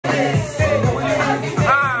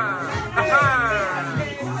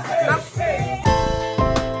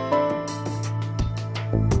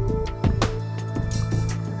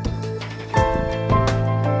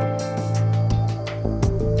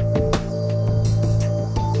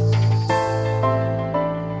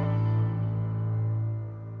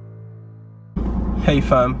Hey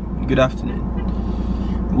fam, good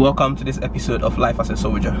afternoon. Welcome to this episode of Life as a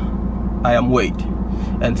Soldier. I am Wade,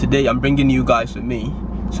 and today I'm bringing you guys with me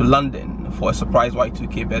to London for a surprise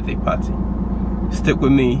Y2K birthday party. Stick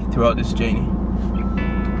with me throughout this journey.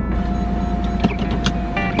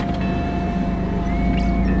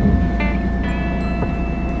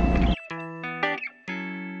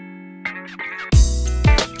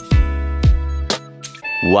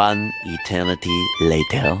 One eternity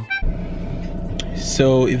later.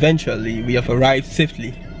 So eventually we have arrived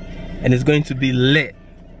safely and it's going to be lit.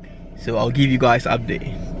 So I'll give you guys an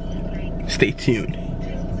update. Stay tuned.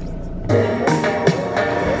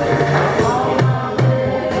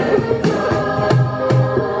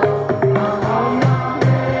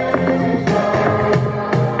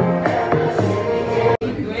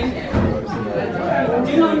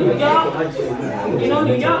 You know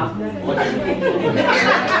New York?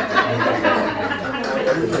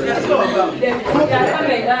 Let's go.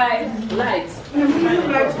 Lights.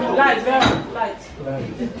 Lights, very lights.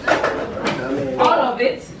 All of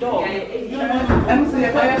it, door.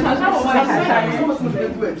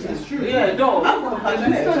 Yeah, door.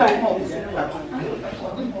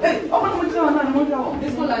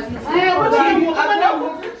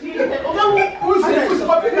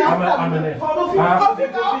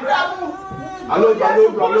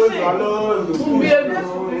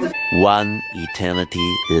 One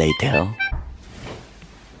eternity later.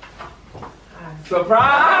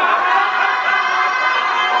 Surprise!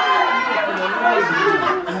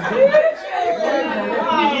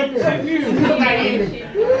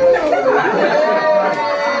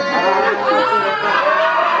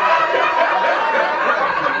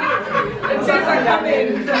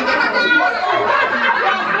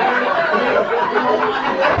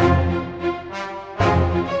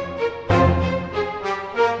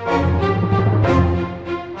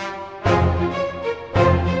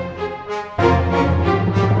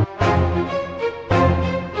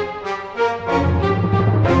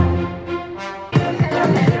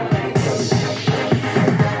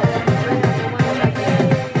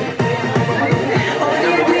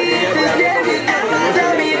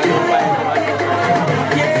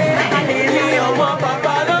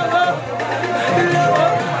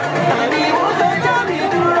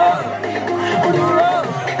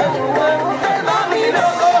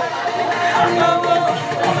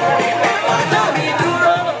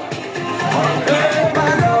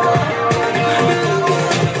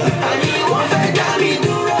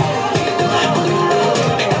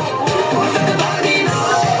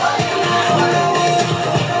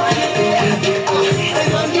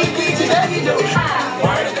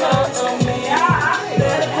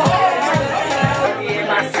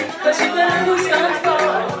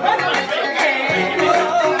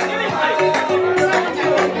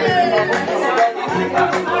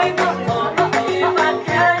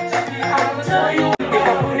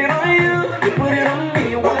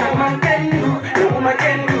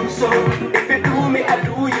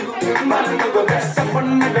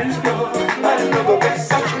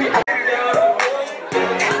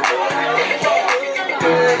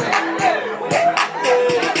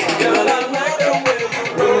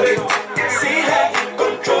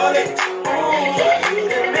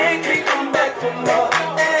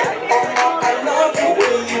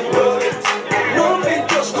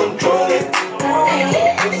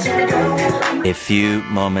 A few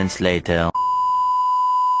moments later.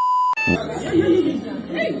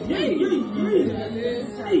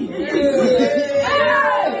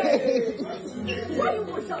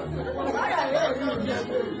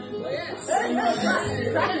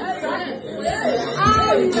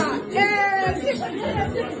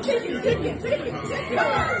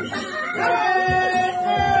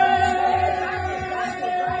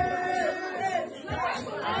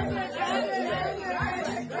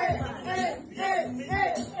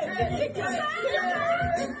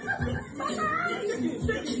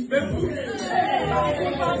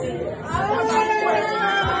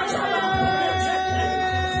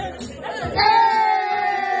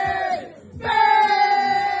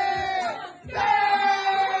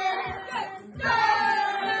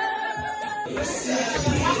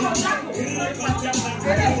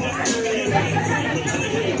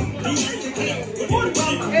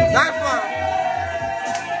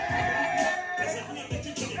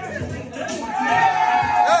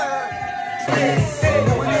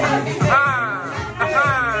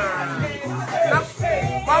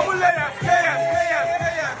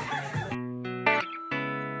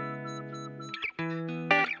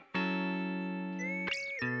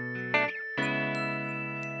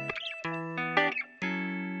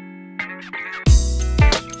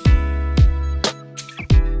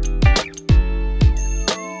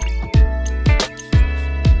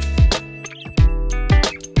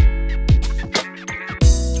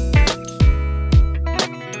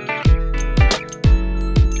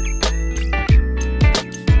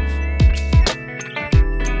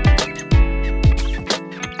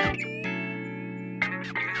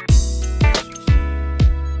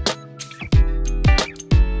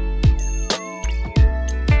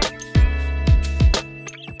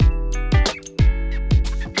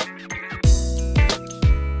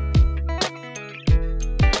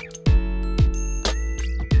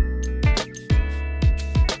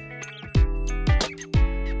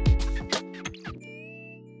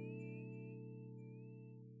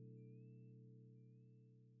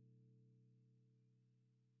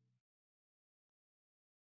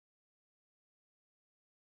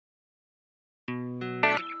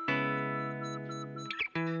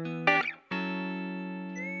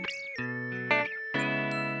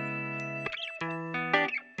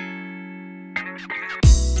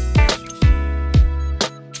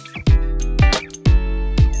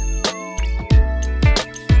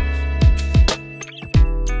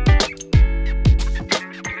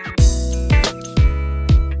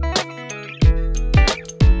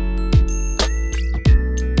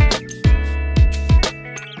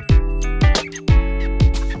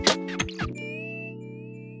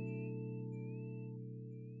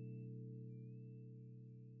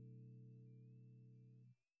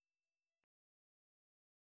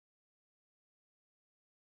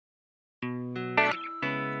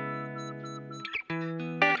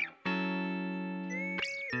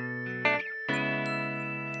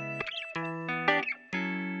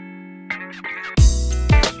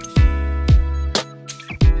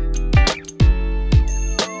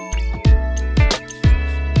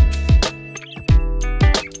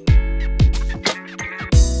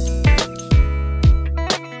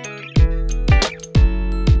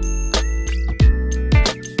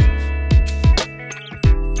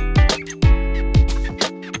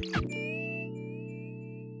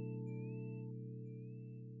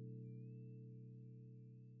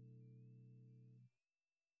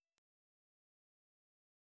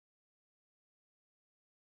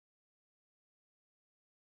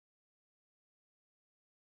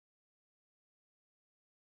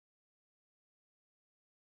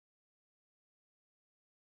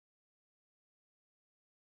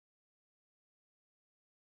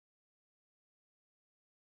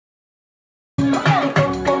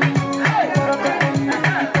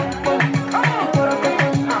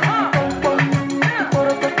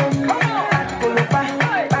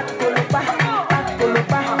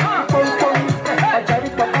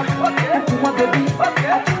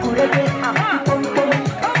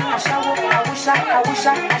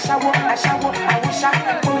 ASHAWO,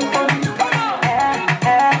 AWUSHA, boom boom.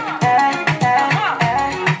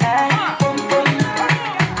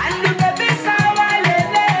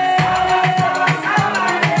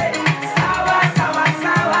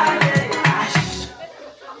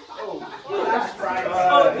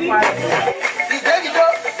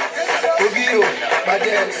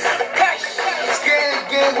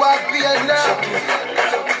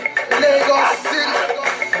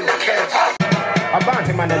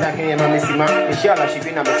 Abantu manana ke ma misima inshallah she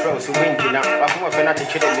been a metro so win na ba kuma fa na te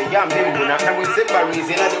chede le yam dem buna na we se ba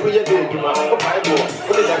reason na de we ye do duma ko pa ebo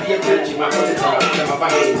ko le da bi e techi ma ko te ta ma ba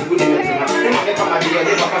he ti gudi me na e ma ke ka ma de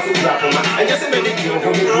ye ba ka so bra ko ma e je se me de ki ko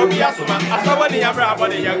me ro bi aso ma asawa ni ya bra ba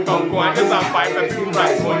de yan kon ko an za 5 perfume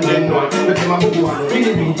rice one day no me te ma bo bo no ni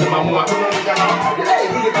bi te ma mo ma ko na ga na e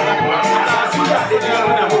ni ka na ko a su ya de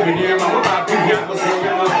na mo bi ni ma mo ba bi ya ko se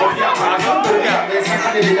ya mo ko ya ma so ko ya e sa ka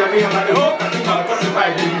de ya mi ma de ho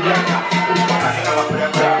vai de viajar aquela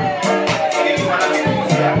praia ele vai na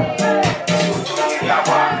música e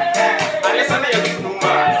agora alessa nem eu no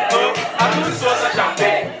mar a luz só essa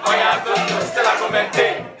champanhe olha a stella comenté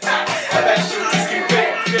a deixa eu escrever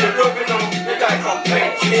ele próprio não me dá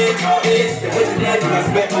complaint it's the way that you must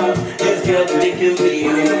be this girl making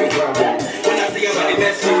me